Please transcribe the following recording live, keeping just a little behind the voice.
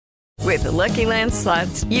With the Lucky Land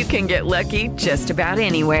Slots, you can get lucky just about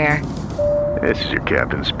anywhere. This is your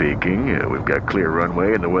captain speaking. We've got clear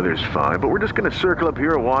runway and the weather's fine, but we're just going to circle up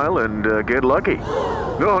here a while and get lucky.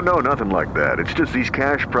 No, nothing like that. It's just these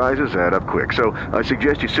cash prizes add up quick. So I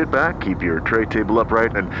suggest you sit back, keep your tray table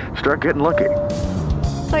upright, and start getting lucky.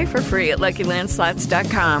 Play for free at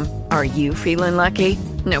LuckyLandSlots.com. Are you feeling lucky?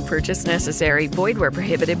 No purchase necessary. Void where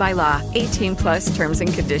prohibited by law. 18 plus terms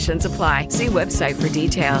and conditions apply. See website for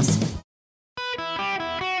details.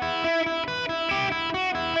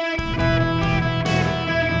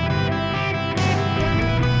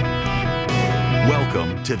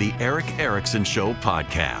 Welcome to the Eric Erickson Show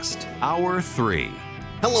podcast, Hour 3.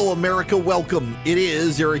 Hello, America. Welcome. It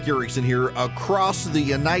is Eric Erickson here across the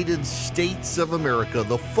United States of America.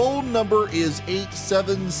 The phone number is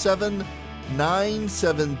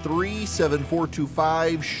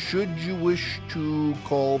 877-973-7425 should you wish to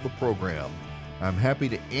call the program. I'm happy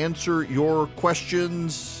to answer your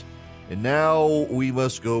questions. And now we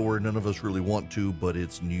must go where none of us really want to, but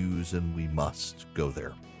it's news and we must go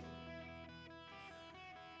there.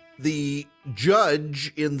 The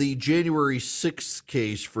judge in the January 6th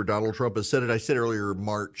case for Donald Trump has said it. I said earlier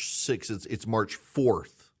March 6th. It's March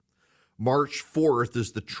 4th. March 4th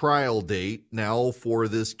is the trial date now for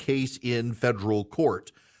this case in federal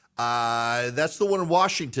court. That's the one in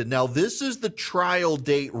Washington. Now, this is the trial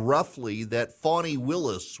date roughly that Fani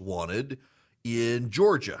Willis wanted in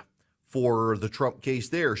Georgia for the Trump case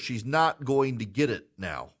there. She's not going to get it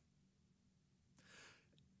now.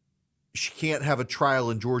 She can't have a trial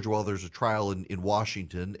in Georgia while there's a trial in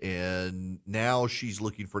Washington, and now she's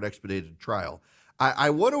looking for an expedited trial. I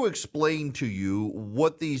want to explain to you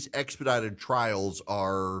what these expedited trials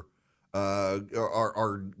are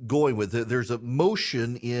going with. There's a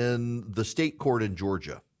motion in the state court in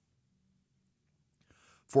Georgia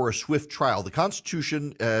for a swift trial. The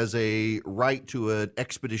Constitution has a right to an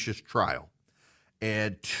expeditious trial,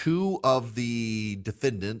 and two of the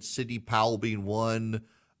defendants, Sidney Powell being one,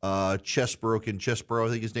 Chesborough, I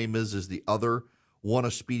think his name is the other, won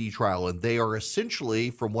a speedy trial. And they are essentially,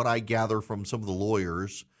 from what I gather from some of the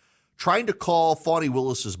lawyers, trying to call Fani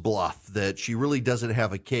Willis's bluff that she really doesn't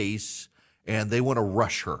have a case and they want to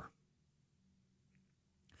rush her.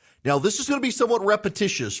 Now, this is going to be somewhat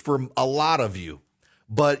repetitious for a lot of you,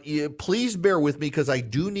 but please bear with me because I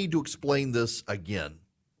do need to explain this again.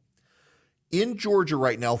 In Georgia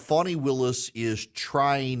right now, Fani Willis is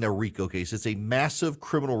trying a RICO case. It's a massive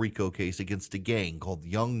criminal RICO case against a gang called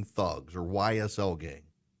Young Thugs, or YSL gang.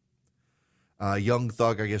 Young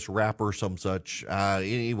Thug, I guess, rapper, some such.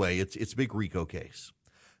 Anyway, it's a big RICO case.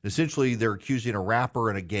 Essentially, they're accusing a rapper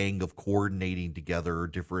and a gang of coordinating together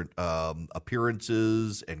different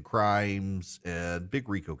appearances and crimes, and big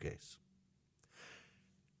RICO case.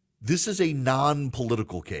 This is a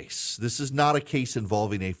non-political case. This is not a case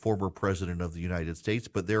involving a former president of the United States,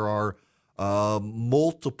 but there are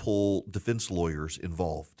multiple defense lawyers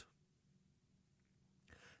involved.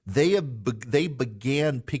 They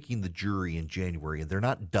began picking the jury in January, and they're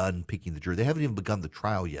not done picking the jury. They haven't even begun the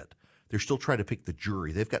trial yet. They're still trying to pick the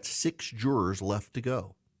jury. They've got 6 jurors left to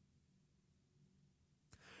go.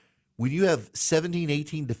 When you have 17,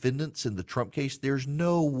 18 defendants in the Trump case, there's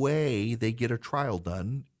no way they get a trial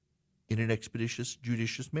done in an expeditious,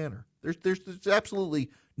 judicious manner. There's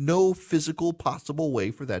absolutely no physical possible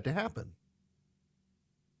way for that to happen.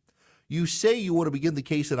 You say you want to begin the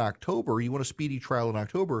case in October, you want a speedy trial in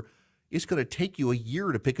October, it's going to take you a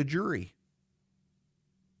year to pick a jury.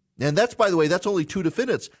 And that's, by the way, that's only 2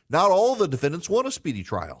 defendants. Not all the defendants want a speedy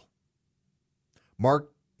trial.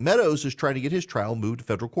 Mark Meadows is trying to get his trial moved to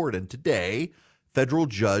federal court, and today, federal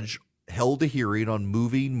judge held a hearing on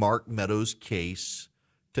moving Mark Meadows' case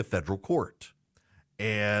to federal court.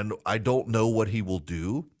 And I don't know what he will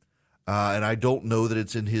do. And I don't know that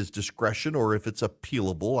it's in his discretion or if it's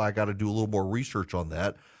appealable. I got to do a little more research on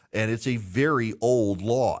that. And it's a very old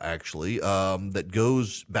law, actually, that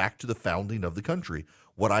goes back to the founding of the country.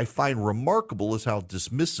 What I find remarkable is how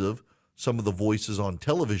dismissive some of the voices on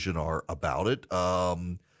television are about it.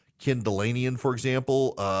 Ken Delanian, for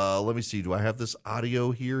example. Let me see. Do I have this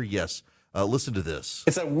audio here? Yes. Listen to this.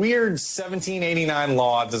 It's a weird 1789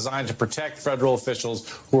 law designed to protect federal officials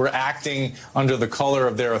who are acting under the color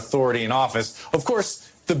of their authority in office. Of course,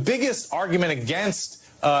 the biggest argument against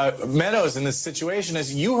Meadows in this situation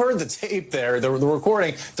is you heard the tape there, the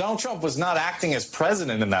recording. Donald Trump was not acting as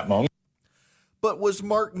president in that moment. But was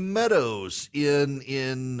Mark Meadows in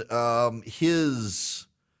his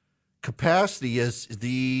capacity as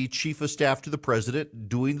the chief of staff to the president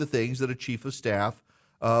doing the things that a chief of staff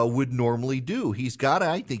would normally do? He's got,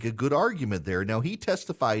 I think, a good argument there. Now, he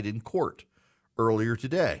testified in court earlier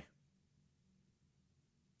today.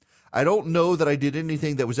 I don't know that I did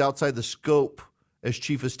anything that was outside the scope as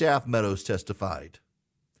chief of staff, Meadows testified.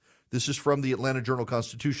 This is from the Atlanta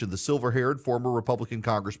Journal-Constitution. The silver-haired former Republican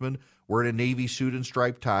congressman wearing a Navy suit and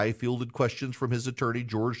striped tie fielded questions from his attorney,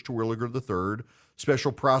 George Terwilliger III,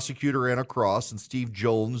 Special Prosecutor Anna Cross, and Steve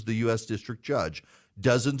Jones, the U.S. District Judge.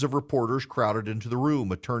 Dozens of reporters crowded into the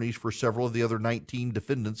room. Attorneys for several of the other 19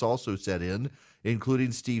 defendants also sat in,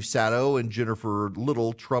 including Steve Sato and Jennifer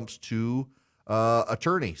Little, Trump's two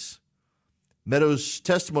attorneys. Meadows'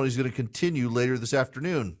 testimony is going to continue later this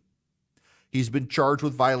afternoon. He's been charged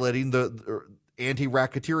with violating the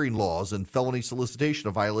anti-racketeering laws and felony solicitation,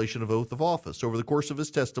 a violation of oath of office. Over the course of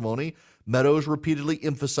his testimony, Meadows repeatedly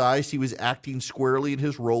emphasized he was acting squarely in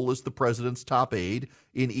his role as the president's top aide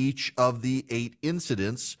in each of the 8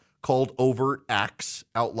 incidents called overt acts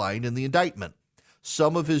outlined in the indictment.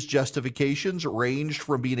 Some of his justifications ranged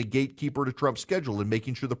from being a gatekeeper to Trump's schedule and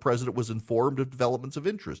making sure the president was informed of developments of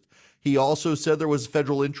interest. He also said there was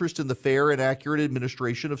federal interest in the fair and accurate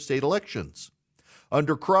administration of state elections.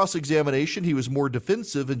 Under cross-examination, he was more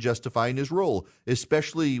defensive in justifying his role,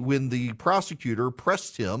 especially when the prosecutor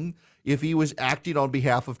pressed him if he was acting on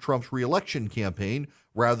behalf of Trump's reelection campaign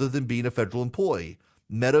rather than being a federal employee.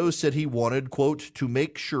 Meadows said he wanted, quote, to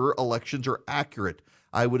make sure elections are accurate.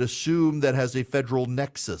 I would assume that has a federal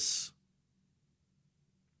nexus.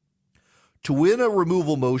 To win a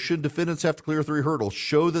removal motion, defendants have to clear 3 hurdles.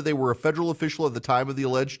 Show that they were a federal official at the time of the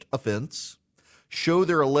alleged offense, show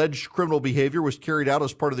their alleged criminal behavior was carried out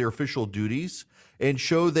as part of their official duties, and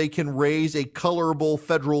show they can raise a colorable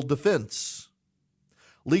federal defense.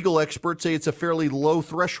 Legal experts say it's a fairly low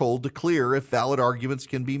threshold to clear if valid arguments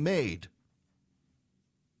can be made.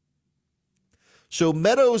 So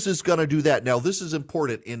Meadows is going to do that. Now, this is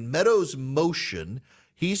important. In Meadows' motion,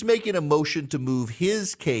 he's making a motion to move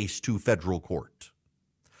his case to federal court.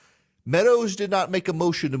 Meadows did not make a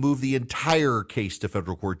motion to move the entire case to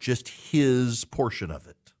federal court, just his portion of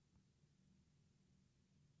it.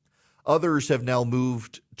 Others have now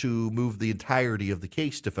moved to move the entirety of the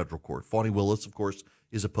case to federal court. Fani Willis, of course,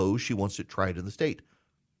 is opposed. She wants it tried in the state.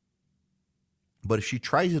 But if she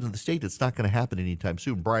tries it in the state, it's not going to happen anytime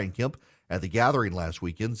soon. Brian Kemp at the gathering last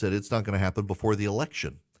weekend said it's not going to happen before the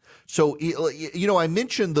election. So, you know, I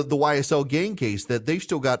mentioned the YSL gang case that they've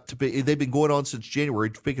still got to pay. They've been going on since January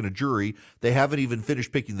picking a jury. They haven't even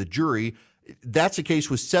finished picking the jury. That's a case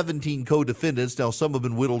with 17 co-defendants. Now, some have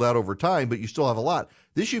been whittled out over time, but you still have a lot.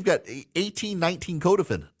 This, you've got 18, 19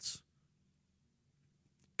 co-defendants.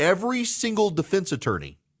 Every single defense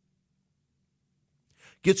attorney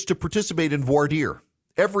gets to participate in voir dire.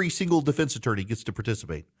 Every single defense attorney gets to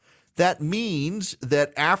participate. That means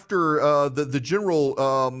that after the general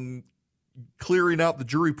clearing out the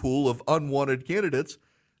jury pool of unwanted candidates,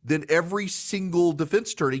 then every single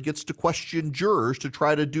defense attorney gets to question jurors to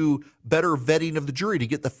try to do better vetting of the jury to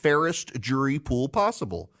get the fairest jury pool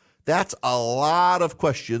possible. That's a lot of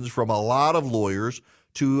questions from a lot of lawyers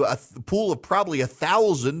to a pool of probably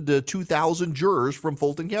 1,000 to 2,000 jurors from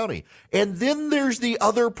Fulton County. And then there's the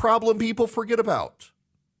other problem people forget about.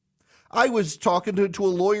 I was talking to a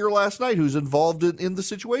lawyer last night who's involved in the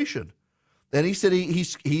situation. And he said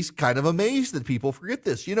he's kind of amazed that people forget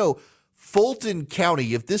this. You know, Fulton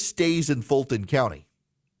County, if this stays in Fulton County,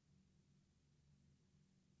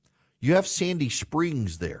 you have Sandy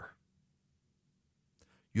Springs there.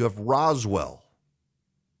 You have Roswell.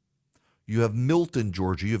 You have Milton,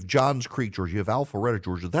 Georgia. You have Johns Creek, Georgia. You have Alpharetta,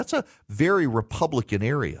 Georgia. That's a very Republican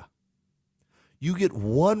area. You get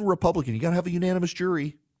one Republican. You got to have a unanimous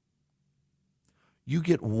jury. You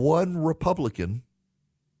get one Republican,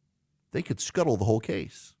 they could scuttle the whole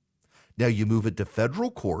case. Now you move it to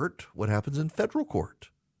federal court. What happens in federal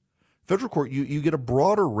court? Federal court, you get a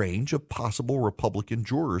broader range of possible Republican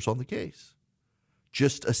jurors on the case.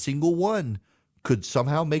 Just a single one could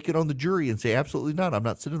somehow make it on the jury and say, absolutely not, I'm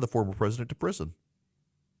not sending the former president to prison.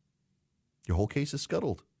 Your whole case is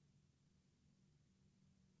scuttled.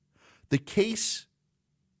 The case,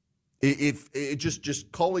 if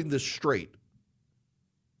just calling this straight,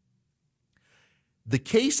 the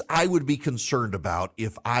case I would be concerned about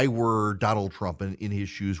if I were Donald Trump in his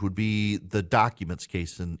shoes would be the documents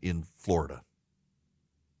case in Florida.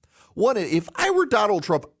 One, if I were Donald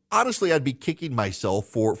Trump, honestly, I'd be kicking myself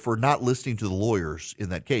for not listening to the lawyers in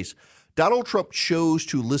that case. Donald Trump chose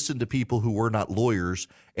to listen to people who were not lawyers,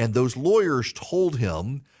 and those lawyers told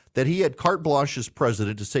him that he had carte blanche as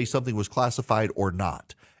president to say something was classified or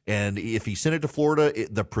not. And if he sent it to Florida,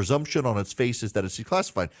 the presumption on its face is that it's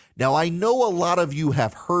declassified. Now, I know a lot of you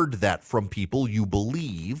have heard that from people you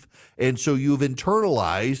believe, and so you've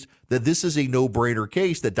internalized that this is a no-brainer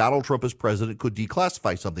case that Donald Trump as president could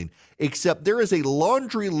declassify something, except there is a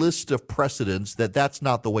laundry list of precedents that that's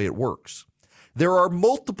not the way it works. There are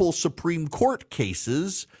multiple Supreme Court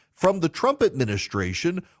cases from the Trump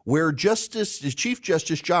administration where Chief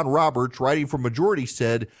Justice John Roberts, writing for majority,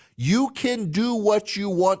 said, you can do what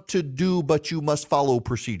you want to do, but you must follow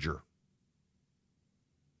procedure.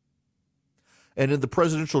 And in the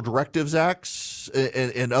Presidential Directives Acts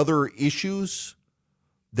and other issues,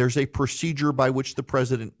 there's a procedure by which the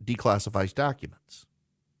president declassifies documents.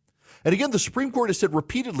 And again, the Supreme Court has said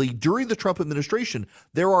repeatedly during the Trump administration,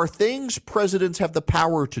 there are things presidents have the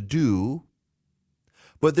power to do,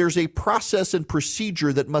 but there's a process and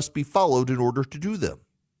procedure that must be followed in order to do them.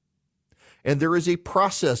 And there is a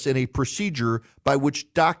process and a procedure by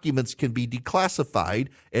which documents can be declassified.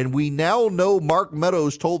 And we now know Mark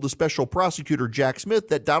Meadows told the special prosecutor, Jack Smith,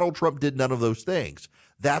 that Donald Trump did none of those things.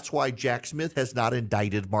 That's why Jack Smith has not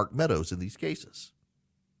indicted Mark Meadows in these cases.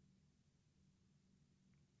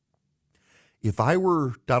 If I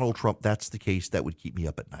were Donald Trump, that's the case that would keep me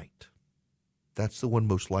up at night. That's the one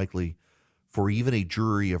most likely for even a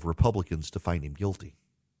jury of Republicans to find him guilty.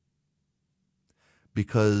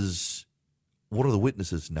 Because one of the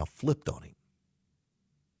witnesses now flipped on him.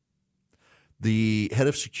 The head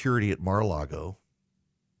of security at Mar-a-Lago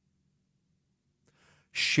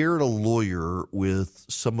shared a lawyer with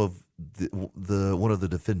some of the one of the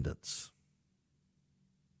defendants.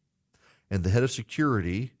 And the head of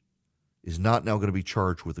security is not now going to be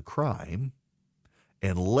charged with a crime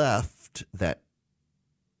and left that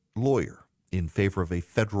lawyer in favor of a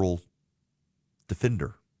federal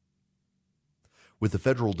defender. With the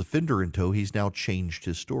federal defender in tow, he's now changed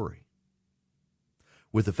his story.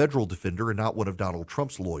 With the federal defender and not one of Donald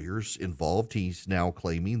Trump's lawyers involved, he's now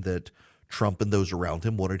claiming that Trump and those around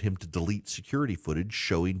him wanted him to delete security footage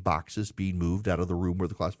showing boxes being moved out of the room where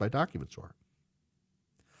the classified documents are.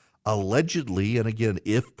 Allegedly, and again,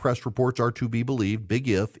 if press reports are to be believed, big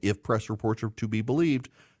if press reports are to be believed,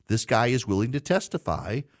 this guy is willing to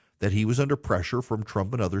testify that he was under pressure from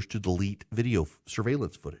Trump and others to delete video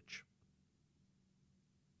surveillance footage.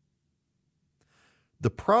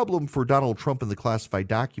 The problem for Donald Trump in the classified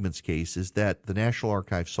documents case is that the National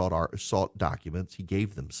Archives sought documents. He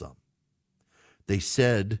gave them some. They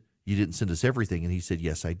said, you didn't send us everything, and he said,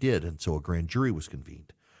 yes, I did, and so a grand jury was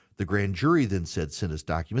convened. The grand jury then said, send us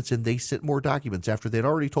documents, and they sent more documents after they'd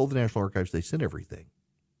already told the National Archives they sent everything.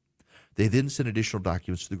 They then sent additional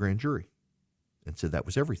documents to the grand jury and said that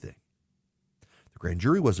was everything. The grand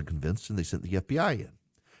jury wasn't convinced, and they sent the FBI in.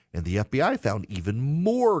 And the FBI found even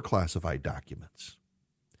more classified documents.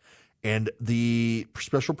 And the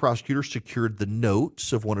special prosecutor secured the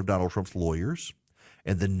notes of one of Donald Trump's lawyers,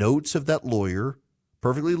 and the notes of that lawyer,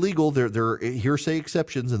 perfectly legal, there are hearsay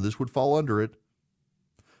exceptions, and this would fall under it.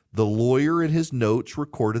 The lawyer in his notes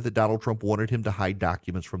recorded that Donald Trump wanted him to hide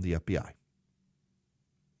documents from the FBI.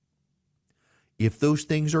 If those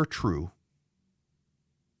things are true,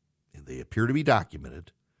 and they appear to be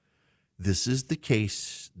documented, this is the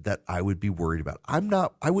case that I would be worried about.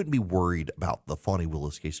 I wouldn't be worried about the Fani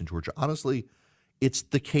Willis case in Georgia. Honestly, it's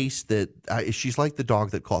the case that she's like the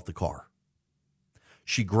dog that caught the car.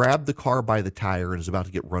 She grabbed the car by the tire and is about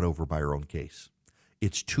to get run over by her own case.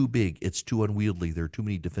 It's too big. It's too unwieldy. There are too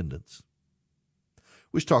many defendants. I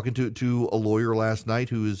was talking to a lawyer last night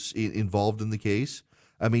who is involved in the case.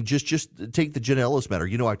 I mean, just take the Jenna Ellis matter.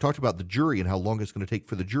 You know, I talked about the jury and how long it's going to take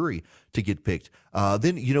for the jury to get picked.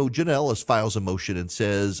 Then, Jenna Ellis files a motion and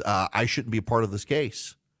says, I shouldn't be a part of this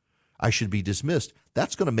case. I should be dismissed.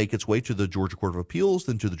 That's going to make its way to the Georgia Court of Appeals,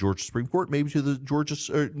 then to the Georgia Supreme Court, maybe to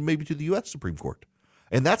the U.S. Supreme Court.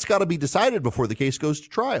 And that's got to be decided before the case goes to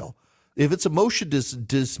trial. If it's a motion to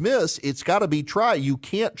dismiss, it's got to be tried. You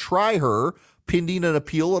can't try her pending an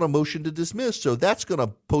appeal on a motion to dismiss. So that's going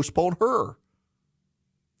to postpone her.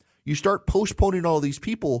 You start postponing all these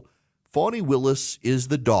people. Fani Willis is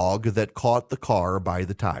the dog that caught the car by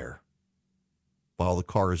the tire while the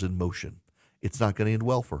car is in motion. It's not going to end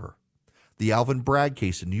well for her. The Alvin Bragg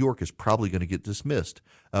case in New York is probably going to get dismissed.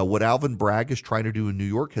 What Alvin Bragg is trying to do in New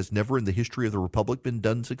York has never in the history of the Republic been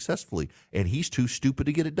done successfully, and he's too stupid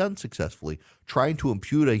to get it done successfully. Trying to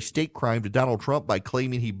impute a state crime to Donald Trump by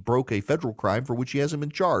claiming he broke a federal crime for which he hasn't been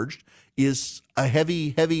charged is a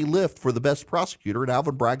heavy, heavy lift for the best prosecutor, and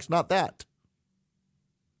Alvin Bragg's not that.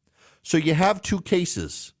 So you have two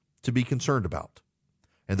cases to be concerned about.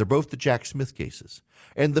 And they're both the Jack Smith cases.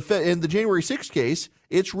 And the January 6th case,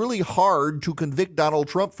 it's really hard to convict Donald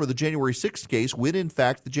Trump for the January 6th case when, in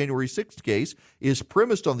fact, the January 6th case is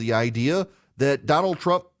premised on the idea that Donald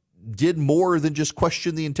Trump did more than just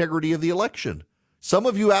question the integrity of the election. Some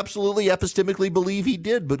of you absolutely epistemically believe he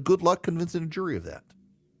did, but good luck convincing a jury of that.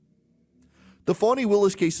 The Fani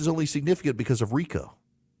Willis case is only significant because of RICO,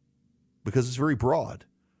 because it's very broad.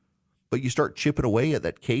 But you start chipping away at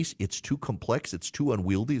that case, it's too complex, it's too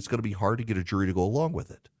unwieldy, it's going to be hard to get a jury to go along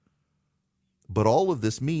with it. But all of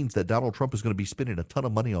this means that Donald Trump is going to be spending a ton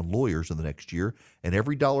of money on lawyers in the next year, and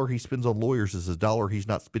every dollar he spends on lawyers is a dollar he's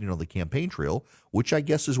not spending on the campaign trail, which I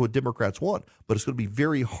guess is what Democrats want. But it's going to be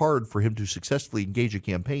very hard for him to successfully engage a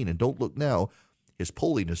campaign, and don't look now, his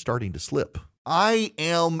polling is starting to slip. I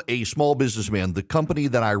am a small businessman. The company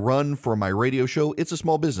that I run for my radio show, it's a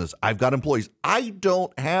small business. I've got employees. I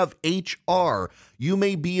don't have HR. You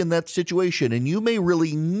may be in that situation, and you may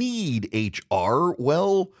really need HR.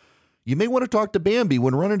 Well, you may want to talk to Bambi.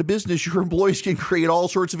 When running a business, your employees can create all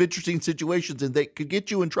sorts of interesting situations, and they could get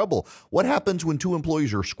you in trouble. What happens when two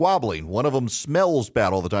employees are squabbling? One of them smells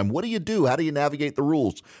bad all the time. What do you do? How do you navigate the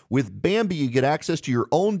rules? With Bambi, you get access to your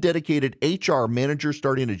own dedicated HR manager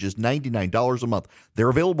starting at just $99 a month. They're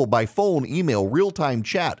available by phone, email, real-time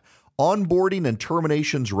chat. Onboarding and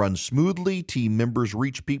terminations run smoothly. Team members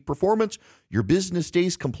reach peak performance. Your business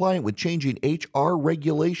stays compliant with changing HR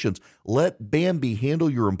regulations. Let Bambi handle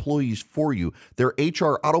your employees for you. Their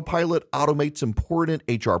HR autopilot automates important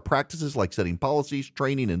HR practices like setting policies,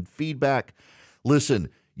 training, and feedback. Listen,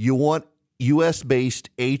 you want U.S.-based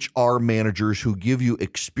HR managers who give you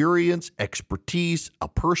experience, expertise, a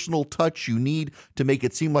personal touch you need to make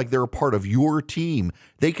it seem like they're a part of your team.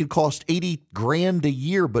 They could cost $80,000 a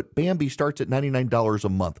year, but Bambi starts at $99 a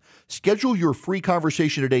month. Schedule your free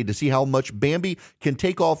conversation today to see how much Bambi can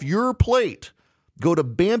take off your plate. Go to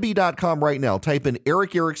Bambi.com right now. Type in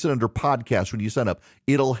Eric Erickson under podcast when you sign up.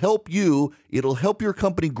 It'll help you. It'll help your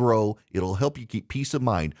company grow. It'll help you keep peace of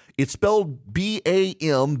mind. It's spelled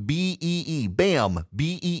B-A-M-B-E-E. BAM,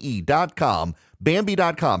 B-E-E.com.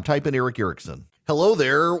 Bambi.com. Type in Eric Erickson. Hello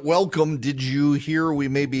there. Welcome. Did you hear we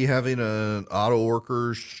may be having an auto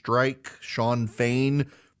workers strike? Sean Fain,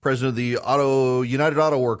 president of the United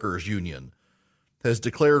Auto Workers Union, has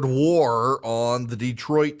declared war on the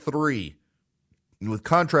Detroit Three, with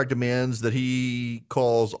contract demands that he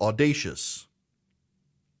calls audacious.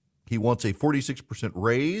 He wants a 46%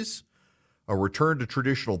 raise, a return to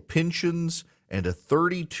traditional pensions, and a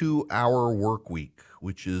 32-hour work week,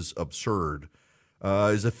 which is absurd.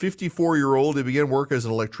 As a 54-year-old, he began work as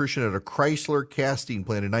an electrician at a Chrysler casting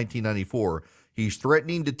plant in 1994. He's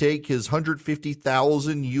threatening to take his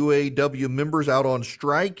 150,000 UAW members out on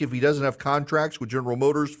strike if he doesn't have contracts with General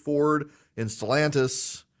Motors, Ford, and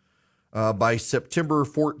Stellantis by September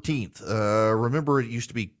 14th. Remember, it used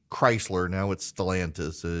to be Chrysler. Now it's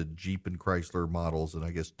Stellantis, Jeep and Chrysler models, and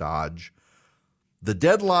I guess Dodge. The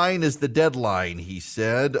deadline is the deadline, he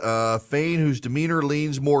said. Fain, whose demeanor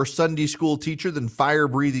leans more Sunday school teacher than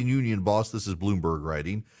fire-breathing union boss, this is Bloomberg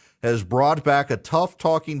writing, has brought back a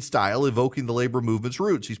tough-talking style evoking the labor movement's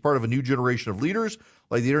roots. He's part of a new generation of leaders,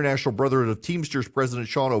 like the International Brotherhood of Teamsters President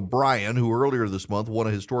Sean O'Brien, who earlier this month won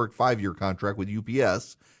a historic 5-year contract with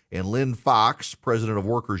UPS, and Lynn Fox, president of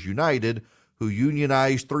Workers United, who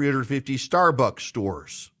unionized 350 Starbucks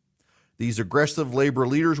stores. These aggressive labor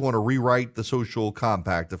leaders want to rewrite the social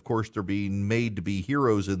compact. Of course, they're being made to be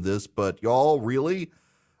heroes in this, but y'all, really?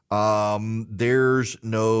 There's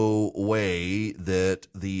no way that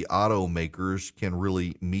the automakers can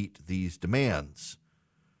really meet these demands.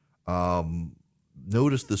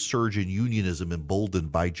 Notice the surge in unionism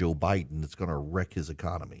emboldened by Joe Biden. It's going to wreck his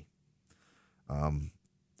economy.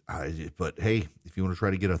 But hey, if you want to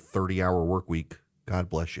try to get a 30-hour work week, God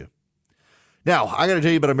bless you. Now, I got to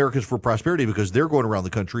tell you about Americans for Prosperity, because they're going around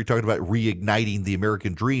the country talking about reigniting the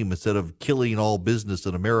American dream. Instead of killing all business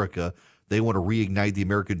in America, they want to reignite the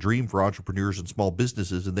American dream for entrepreneurs and small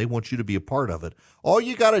businesses, and they want you to be a part of it. All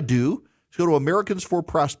you got to do is go to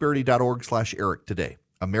americansforprosperity.org/Eric today.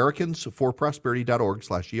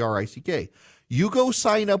 americansforprosperity.org/ERICK. You go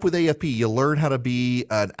sign up with AFP. You learn how to be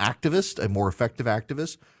an activist, a more effective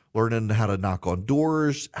activist, learning how to knock on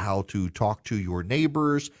doors, how to talk to your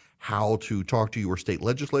neighbors, how to talk to your state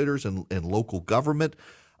legislators and local government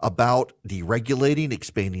about deregulating,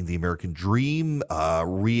 expanding the American dream,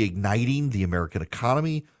 reigniting the American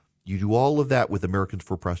economy. You do all of that with Americans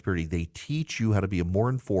for Prosperity. They teach you how to be a more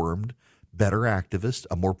informed, better activist,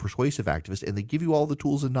 a more persuasive activist, and they give you all the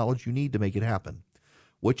tools and knowledge you need to make it happen.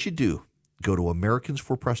 What you do, go to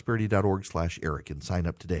americansforprosperity.org/Eric and sign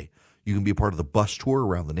up today. You can be a part of the bus tour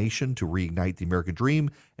around the nation to reignite the American dream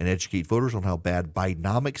and educate voters on how bad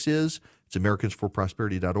Bidenomics is. It's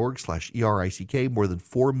americansforprosperity.org/ERICK. More than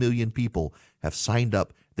 4 million people have signed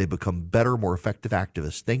up. They become better, more effective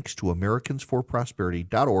activists thanks to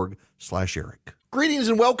americansforprosperity.org/Eric. Greetings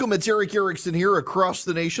and welcome. It's Eric Erickson here across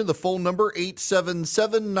the nation. The phone number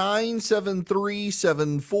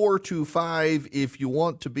 877-973-7425 if you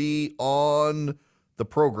want to be on the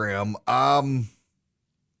program. I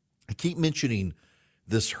keep mentioning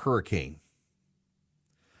this hurricane.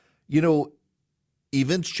 You know,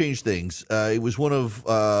 events change things. It was one of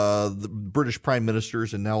the British prime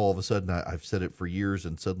ministers, and now all of a sudden, I've said it for years,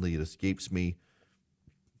 and suddenly it escapes me.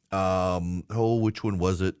 Which one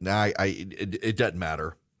was it? It doesn't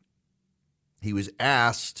matter. He was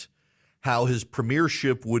asked how his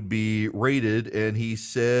premiership would be rated, and he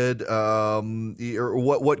said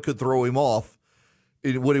what could throw him off,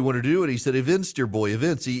 what he wanted to do, and he said, events, dear boy,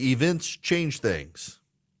 events. Events change things.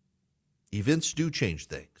 Events do change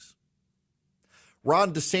things.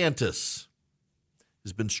 Ron DeSantis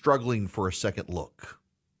has been struggling for a second look.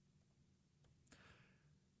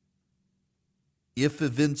 If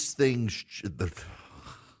events things,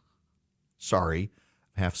 sorry,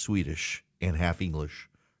 I'm half Swedish and half English,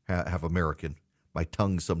 half American. My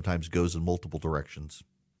tongue sometimes goes in multiple directions.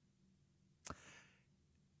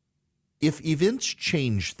 If events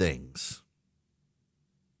change things,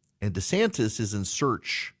 and DeSantis is in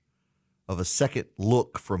search of a second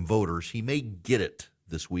look from voters, he may get it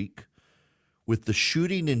this week with the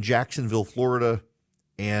shooting in Jacksonville, Florida,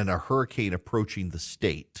 and a hurricane approaching the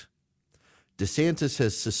state. DeSantis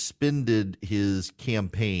has suspended his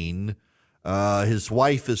campaign. His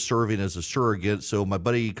wife is serving as a surrogate. So my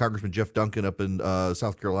buddy, Congressman Jeff Duncan up in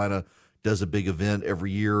South Carolina, does a big event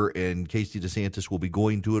every year, and Casey DeSantis will be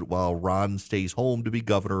going to it while Ron stays home to be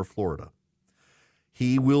governor of Florida.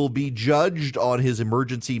 He will be judged on his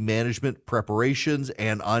emergency management preparations,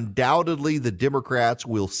 and undoubtedly the Democrats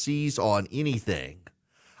will seize on anything.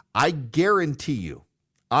 I guarantee you,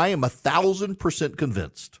 I am 1,000%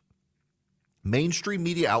 convinced mainstream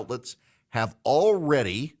media outlets have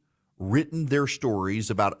already written their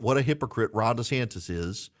stories about what a hypocrite Ron DeSantis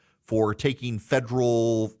is for taking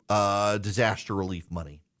federal disaster relief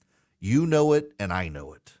money. You know it, and I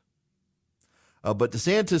know it. But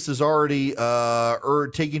DeSantis is already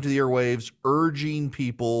taking to the airwaves, urging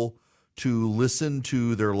people to listen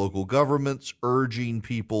to their local governments, urging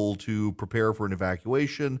people to prepare for an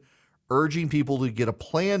evacuation, urging people to get a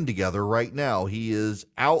plan together right now. He is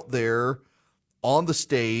out there on the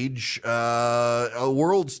stage, a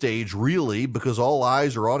world stage, really, because all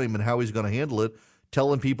eyes are on him and how he's going to handle it,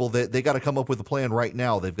 telling people that they got to come up with a plan right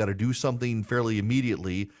now. They've got to do something fairly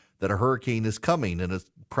immediately, that a hurricane is coming, and it's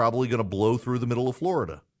probably going to blow through the middle of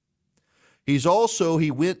Florida. He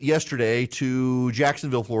went yesterday to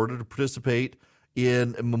Jacksonville, Florida, to participate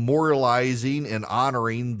in memorializing and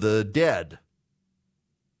honoring the dead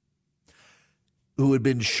who had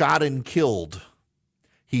been shot and killed.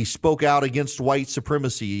 He spoke out against white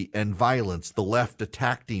supremacy and violence. The left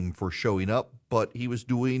attacked him for showing up, but he was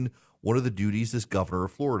doing one of the duties as governor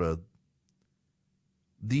of Florida.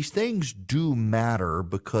 These things do matter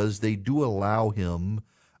because they do allow him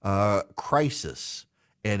crisis,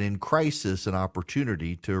 and in crisis, an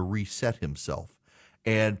opportunity to reset himself.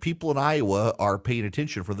 And people in Iowa are paying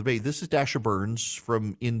attention for the debate. This is Dasha Burns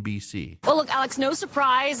from NBC. Well, look, Alex, no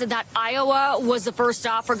surprise that Iowa was the first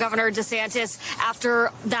stop for Governor DeSantis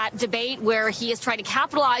after that debate where he is trying to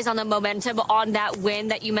capitalize on the momentum on that win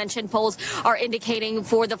that you mentioned. Polls are indicating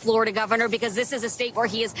for the Florida governor, because this is a state where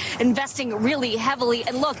he is investing really heavily.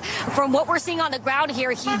 And look, from what we're seeing on the ground here,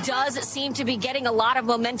 he does seem to be getting a lot of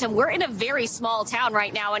momentum. We're in a very small town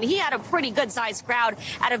right now, and he had a pretty good-sized crowd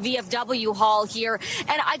at a VFW hall here.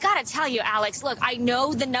 And I got to tell you, Alex, look, I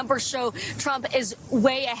know the numbers show Trump is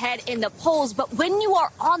way ahead in the polls, but when you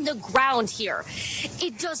are on the ground here,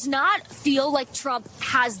 it does not feel like Trump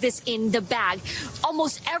has this in the bag.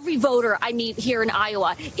 Almost every voter I meet here in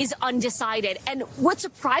Iowa is undecided. And what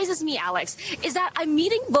surprises me, Alex, is that I'm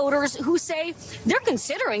meeting voters who say they're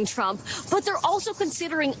considering Trump, but they're also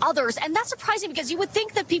considering others. And that's surprising, because you would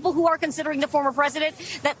think that people who are considering the former president,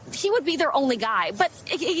 that he would be their only guy, but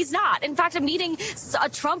he's not. In fact, I'm meeting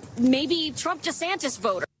a maybe Trump DeSantis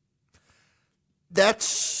voter.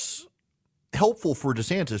 That's helpful for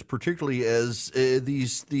DeSantis, particularly as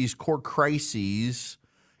these core crises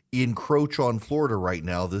encroach on Florida right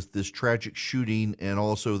now. This tragic shooting and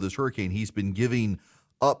also this hurricane. He's been giving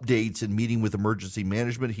updates and meeting with emergency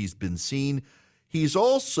management. He's been seen. He's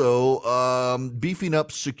also beefing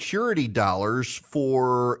up security dollars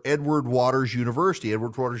for Edward Waters University.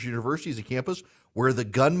 Edward Waters University is a campus where the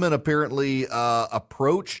gunman apparently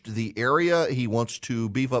approached the area. He wants to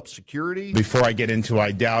beef up security. Before I get into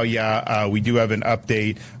Idalia, we do have an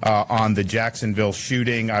update on the Jacksonville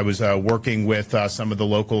shooting. I was working with some of the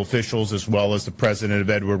local officials as well as the president of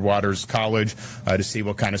Edward Waters College to see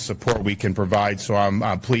what kind of support we can provide. So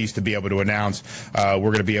I'm pleased to be able to announce we're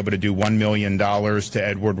going to be able to do $1 million to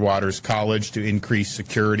Edward Waters College to increase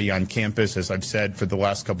security on campus. As I've said for the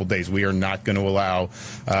last couple of days, we are not going to allow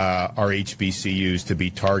our HBCUs to be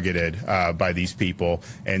targeted by these people,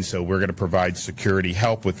 and so we're going to provide security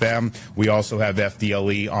help with them. We also have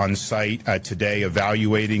FDLE on site today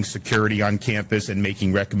evaluating security on campus and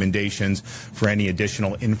making recommendations for any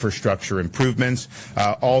additional infrastructure improvements.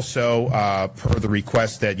 Also, per the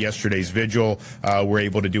request at yesterday's vigil, we're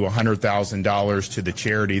able to do $100,000 to the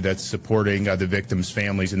charity that's supporting the victims'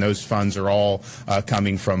 families, and those funds are all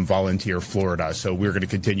coming from Volunteer Florida. So we're going to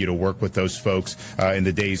continue to work with those folks in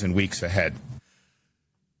the days and weeks ahead.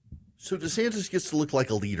 So DeSantis gets to look like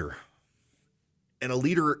a leader, and a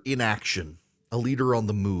leader in action, a leader on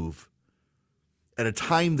the move, at a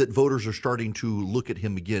time that voters are starting to look at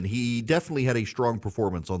him again. He definitely had a strong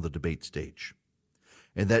performance on the debate stage,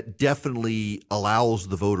 and that definitely allows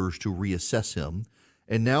the voters to reassess him.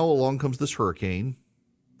 And now along comes this hurricane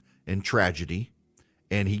and tragedy,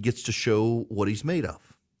 and he gets to show what he's made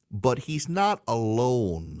of. But he's not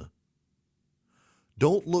alone.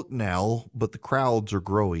 Don't look now, but the crowds are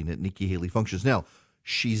growing at Nikki Haley functions. Now,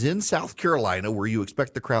 she's in South Carolina, where you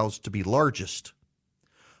expect the crowds to be largest.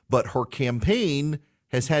 But her campaign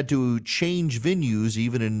has had to change venues,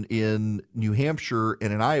 even in New Hampshire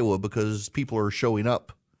and in Iowa, because people are showing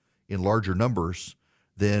up in larger numbers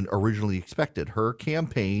than originally expected. Her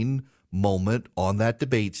campaign moment on that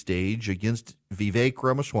debate stage against Vivek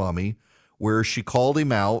Ramaswamy, where she called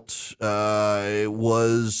him out,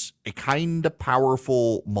 was a kind of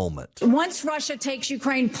powerful moment. Once Russia takes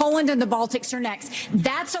Ukraine, Poland and the Baltics are next.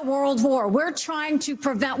 That's a world war. We're trying to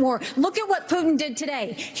prevent war. Look at what Putin did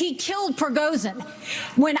today. He killed Prigozhin.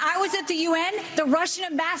 When I was at the UN, the Russian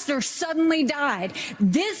ambassador suddenly died.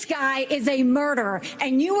 This guy is a murderer,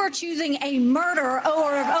 and you are choosing a murderer over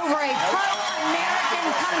a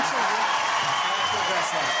pro-American country.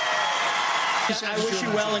 I wish you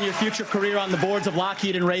well in your future career on the boards of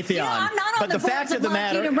Lockheed and Raytheon. I'm not on the boards of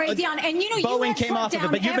Lockheed and Raytheon. And Boeing came off of it,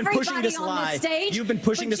 but you've been pushing this lie. You've been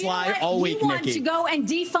pushing this lie all week, Nikki. You want to go and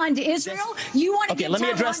defund Israel? You want to okay, let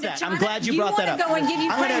me address that. I'm glad you brought that up. You want to go and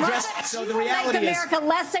give I'm going to Ukraine address. So the reality make America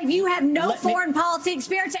less safe. You have no foreign policy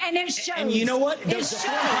experience, and it shows. And you know what? There's the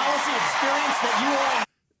foreign policy experience that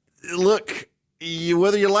you are. Look,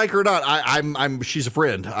 whether you like her or not, she's a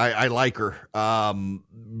friend. I like her.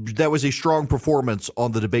 That was a strong performance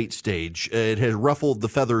on the debate stage. It has ruffled the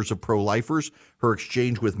feathers of pro-lifers, her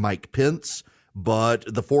exchange with Mike Pence, but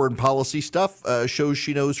the foreign policy stuff shows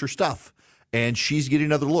she knows her stuff, and she's getting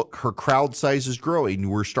another look. Her crowd size is growing.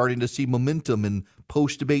 We're starting to see momentum in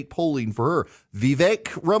post-debate polling for her.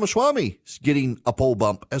 Vivek Ramaswamy is getting a poll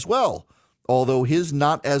bump as well, although his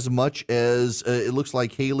not as much as it looks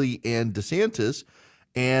like Haley and DeSantis.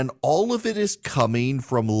 And all of it is coming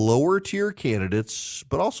from lower tier candidates,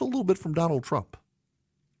 but also a little bit from Donald Trump.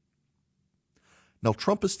 Now,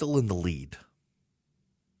 Trump is still in the lead.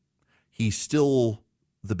 He's still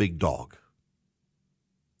the big dog.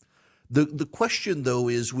 The question, though,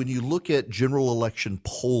 is when you look at general election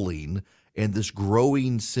polling and this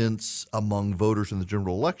growing sense among voters in the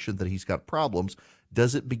general election that he's got problems,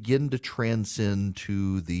 does it begin to transcend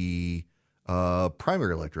to the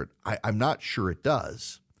primary electorate? I'm not sure it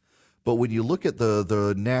does. But when you look at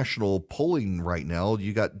the national polling right now,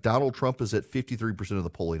 you got Donald Trump is at 53% of the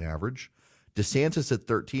polling average, DeSantis at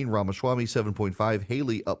 13, Ramaswamy 7.5,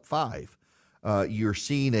 Haley up 5. You're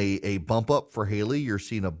seeing a bump up for Haley. You're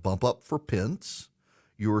seeing a bump up for Pence.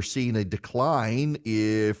 You're seeing a decline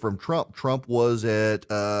from Trump. Trump was at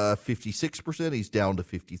 56%. He's down to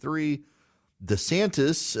 53.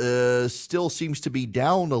 DeSantis still seems to be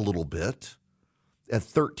down a little bit at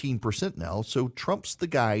 13% now, so Trump's the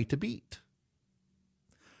guy to beat.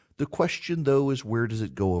 The question, though, is where does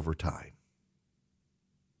it go over time?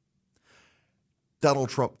 Donald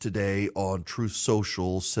Trump today on Truth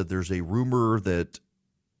Social said there's a rumor that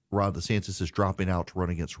Ron DeSantis is dropping out to run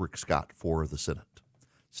against Rick Scott for the Senate.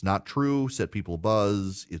 It's not true, set people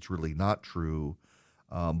buzz. It's really not true.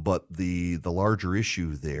 But the larger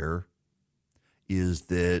issue there is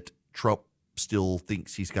that Trump still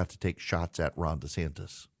thinks he's got to take shots at Ron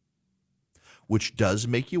DeSantis, which does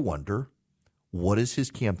make you wonder, what is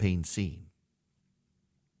his campaign seeing?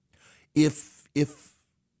 If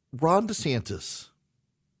Ron DeSantis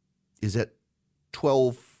is at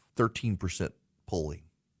 12, 13% polling,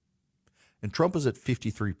 and Trump is at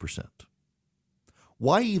 53%.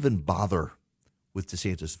 Why even bother with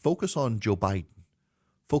DeSantis? Focus on Joe Biden.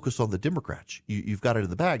 Focus on the Democrats. You've got it in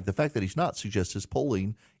the bag. The fact that he's not suggests his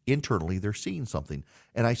polling internally, they're seeing something.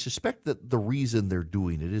 And I suspect that the reason they're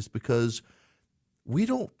doing it is because we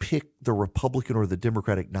don't pick the Republican or the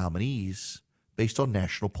Democratic nominees based on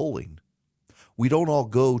national polling. We don't all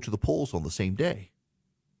go to the polls on the same day.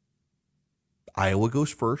 Iowa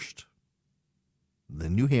goes first,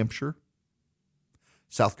 then New Hampshire,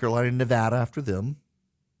 South Carolina and Nevada after them,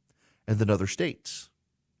 and then other states.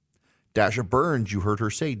 Dasha Burns, you heard her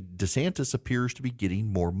say, DeSantis appears to be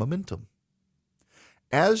getting more momentum.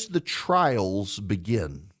 As the trials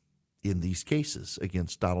begin in these cases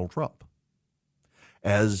against Donald Trump,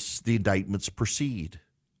 as the indictments proceed,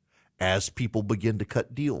 as people begin to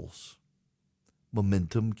cut deals,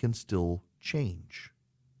 momentum can still change.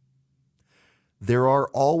 There are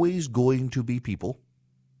always going to be people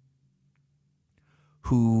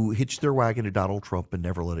who hitch their wagon to Donald Trump and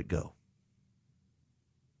never let it go.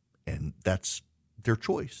 And that's their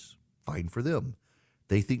choice. Fine for them.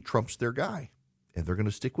 They think Trump's their guy, and they're going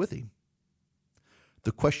to stick with him.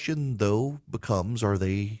 The question, though, becomes, are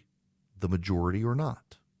they the majority or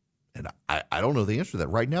not? And I don't know the answer to that.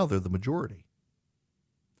 Right now, they're the majority.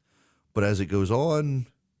 But as it goes on,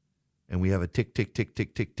 and we have a tick, tick, tick,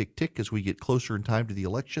 tick, tick, tick, tick, as we get closer in time to the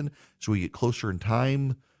election, so we get closer in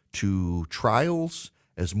time to trials,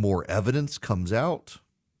 as more evidence comes out,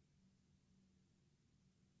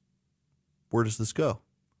 where does this go?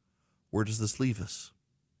 Where does this leave us?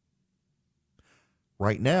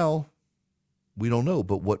 Right now, we don't know,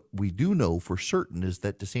 but what we do know for certain is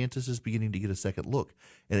that DeSantis is beginning to get a second look,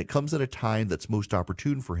 and it comes at a time that's most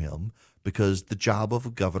opportune for him because the job of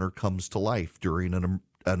a governor comes to life during an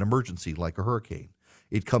emergency like a hurricane.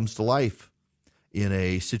 It comes to life in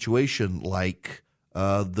a situation like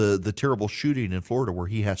the terrible shooting in Florida where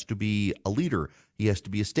he has to be a leader, he has to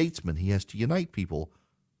be a statesman, he has to unite people.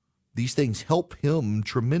 These things help him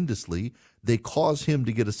tremendously. They cause him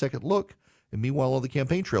to get a second look. And meanwhile, on the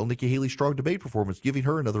campaign trail, Nikki Haley's strong debate performance, giving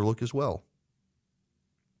her another look as well.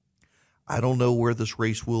 I don't know where this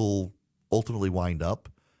race will ultimately wind up.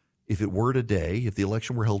 If it were today, if the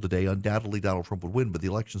election were held today, undoubtedly Donald Trump would win, but the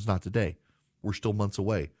election's not today. We're still months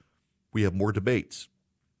away. We have more debates.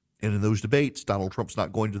 And in those debates, Donald Trump's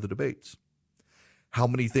not going to the debates. How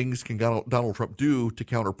many things can Donald Trump do to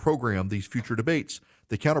counter-program these future debates?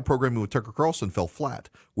 The counter-programming with Tucker Carlson fell flat.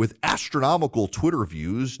 With astronomical Twitter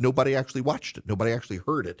views, nobody actually watched it. Nobody actually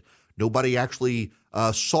heard it. Nobody actually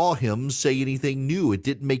saw him say anything new. It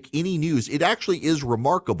didn't make any news. It actually is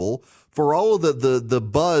remarkable for all of the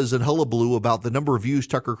buzz and hullabaloo about the number of views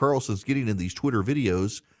Tucker Carlson's getting in these Twitter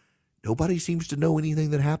videos. Nobody seems to know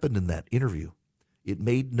anything that happened in that interview. It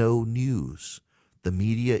made no news. The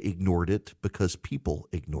media ignored it because people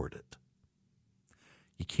ignored it.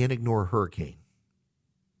 You can't ignore a hurricane.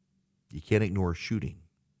 You can't ignore a shooting.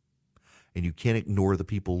 And you can't ignore the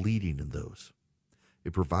people leading in those.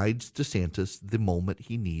 It provides DeSantis the moment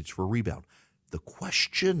he needs for a rebound. The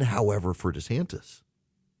question, however, for DeSantis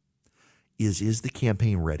is the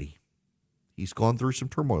campaign ready? He's gone through some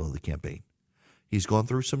turmoil in the campaign. He's gone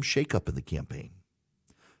through some shakeup in the campaign.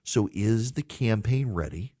 So is the campaign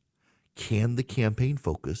ready? Can the campaign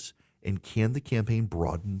focus, and can the campaign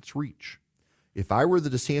broaden its reach? If I were the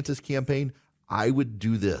DeSantis campaign, I would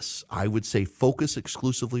do this. I would say focus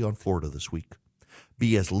exclusively on Florida this week.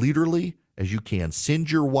 Be as leaderly as you can.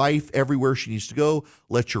 Send your wife everywhere she needs to go.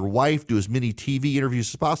 Let your wife do as many TV interviews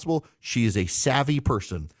as possible. She is a savvy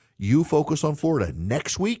person. You focus on Florida.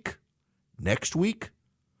 Next week,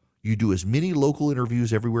 you do as many local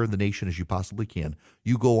interviews everywhere in the nation as you possibly can.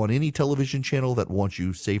 You go on any television channel that wants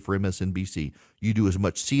you, say for MSNBC. You do as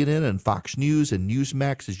much CNN and Fox News and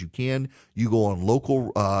Newsmax as you can. You go on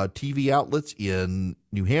local TV outlets in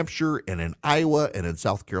New Hampshire and in Iowa and in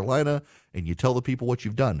South Carolina, and you tell the people what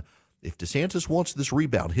you've done. If DeSantis wants this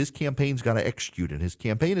rebound, his campaign's got to execute, and his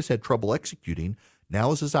campaign has had trouble executing.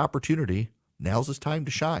 Now is his opportunity. Now's his time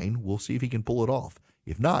to shine. We'll see if he can pull it off.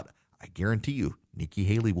 If not, I guarantee you, Nikki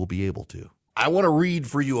Haley will be able to. I want to read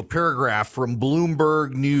for you a paragraph from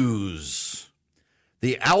Bloomberg News.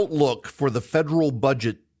 The outlook for the federal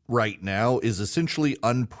budget right now is essentially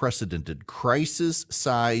unprecedented.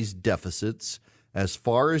 Crisis-sized deficits as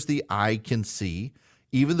far as the eye can see,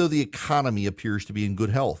 even though the economy appears to be in good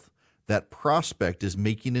health. That prospect is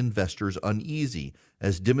making investors uneasy,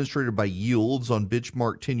 as demonstrated by yields on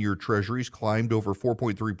benchmark 10-year treasuries climbed over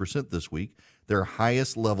 4.3% this week, their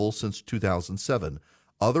highest level since 2007.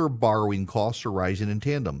 Other borrowing costs are rising in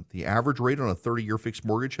tandem. The average rate on a 30-year fixed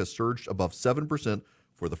mortgage has surged above 7%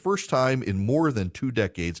 for the first time in more than 2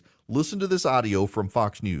 decades. Listen to this audio from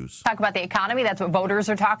Fox News. Talk about the economy. That's what voters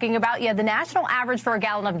are talking about. Yeah, the national average for a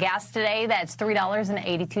gallon of gas today, that's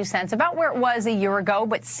 $3.82, about where it was a year ago,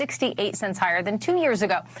 but 68 cents higher than 2 years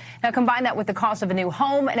ago. Now, combine that with the cost of a new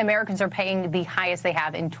home, and Americans are paying the highest they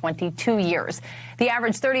have in 22 years. The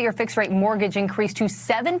average 30-year fixed-rate mortgage increased to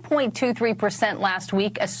 7.23% last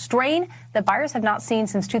week, a strain that buyers have not seen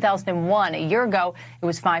since 2001. A year ago, it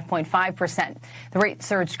was 5.5%. The rate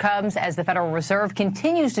surge comes as the Federal Reserve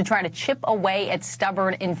continues to try to chip away at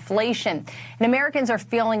stubborn inflation. And Americans are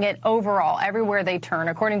feeling it overall, everywhere they turn.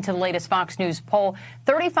 According to the latest Fox News poll,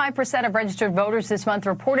 35% of registered voters this month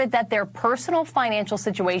reported that their personal financial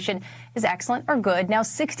situation is excellent or good. Now,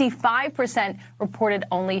 65% reported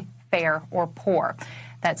only fair or poor.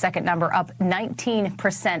 That second number up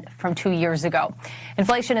 19% from 2 years ago.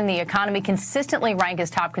 Inflation and the economy consistently rank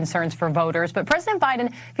as top concerns for voters, but President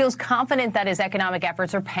Biden feels confident that his economic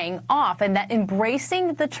efforts are paying off and that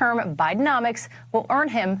embracing the term Bidenomics will earn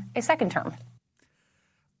him a second term.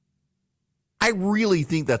 I really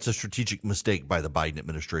think that's a strategic mistake by the Biden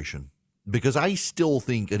administration, because I still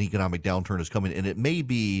think an economic downturn is coming, and it may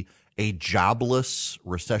be a jobless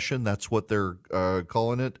recession. That's what they're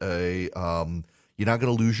calling it. You're not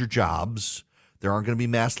going to lose your jobs. There aren't going to be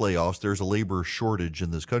mass layoffs. There's a labor shortage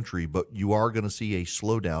in this country, but you are going to see a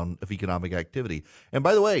slowdown of economic activity. And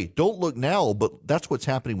by the way, don't look now, but that's what's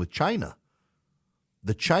happening with China.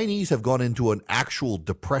 The Chinese have gone into an actual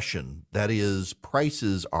depression. That is,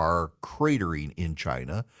 prices are cratering in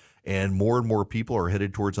China, and more people are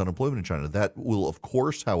headed towards unemployment in China. That will, of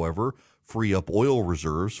course, however, free up oil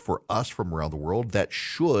reserves for us from around the world. That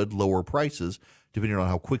should lower prices, depending on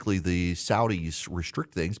how quickly the Saudis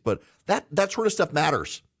restrict things. But that sort of stuff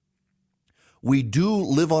matters. We do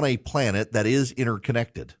live on a planet that is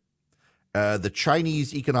interconnected. The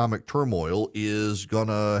Chinese economic turmoil is going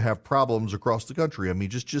to have problems across the country. I mean,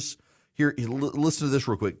 just here, listen to this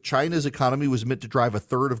real quick. China's economy was meant to drive a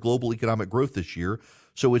third of global economic growth this year,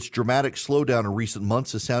 so its dramatic slowdown in recent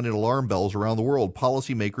months is sounding alarm bells around the world.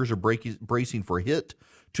 Policymakers are bracing for a hit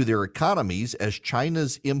to their economies as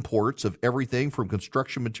China's imports of everything from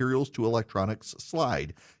construction materials to electronics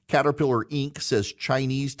slide. Caterpillar Inc. says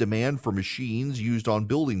Chinese demand for machines used on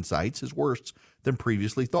building sites is worse than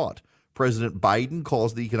previously thought. President Biden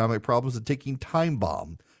calls the economic problems a ticking time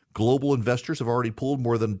bomb. Global investors have already pulled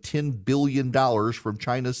more than $10 billion from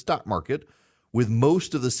China's stock market, with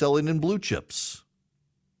most of the selling in blue chips.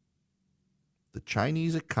 The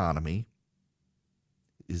Chinese economy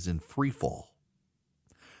is in free fall.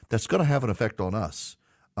 That's going to have an effect on us.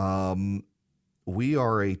 We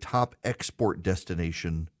are a top export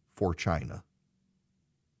destination for China.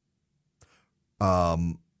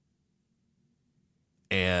 And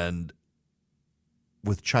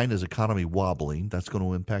with China's economy wobbling, that's going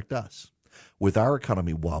to impact us. With our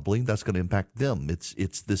economy wobbling, that's going to impact them. It's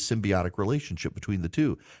this symbiotic relationship between the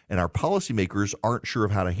two. And our policymakers aren't sure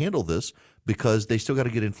of how to handle this because they still got to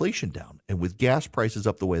get inflation down. And with gas prices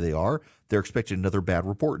up the way they are, they're expecting another bad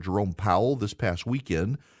report. Jerome Powell this past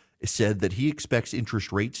weekend said that he expects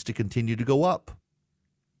interest rates to continue to go up.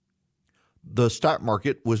 The stock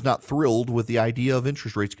market was not thrilled with the idea of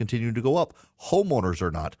interest rates continuing to go up. Homeowners are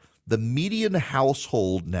not. The median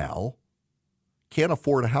household now can't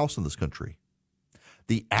afford a house in this country.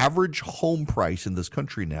 The average home price in this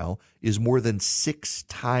country now is more than 6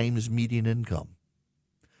 times median income.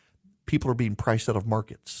 People are being priced out of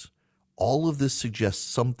markets. All of this suggests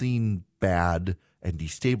something bad and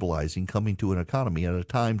destabilizing coming to an economy at a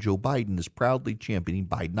time Joe Biden is proudly championing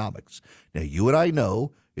Bidenomics. Now, you and I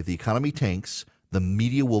know if the economy tanks, the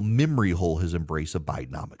media will memory hole his embrace of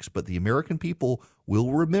Bidenomics. But the American people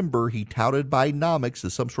will remember he touted Bidenomics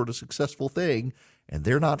as some sort of successful thing, and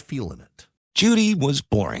they're not feeling it. Judy was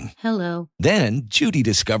boring. Hello. Then Judy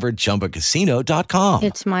discovered ChumbaCasino.com.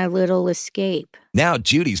 It's my little escape. Now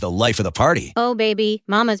Judy's the life of the party. Oh, baby,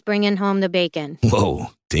 mama's bringing home the bacon. Whoa,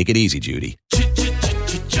 take it easy, Judy.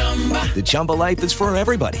 The Chumba life is for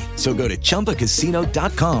everybody. So go to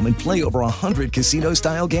ChumbaCasino.com and play over 100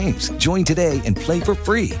 casino-style games. Join today and play for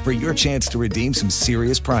free for your chance to redeem some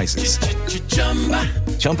serious prizes.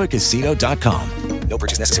 ChumbaCasino.com. No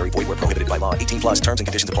purchase necessary. Void where prohibited by law. 18+ terms and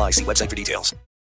conditions apply. See website for details.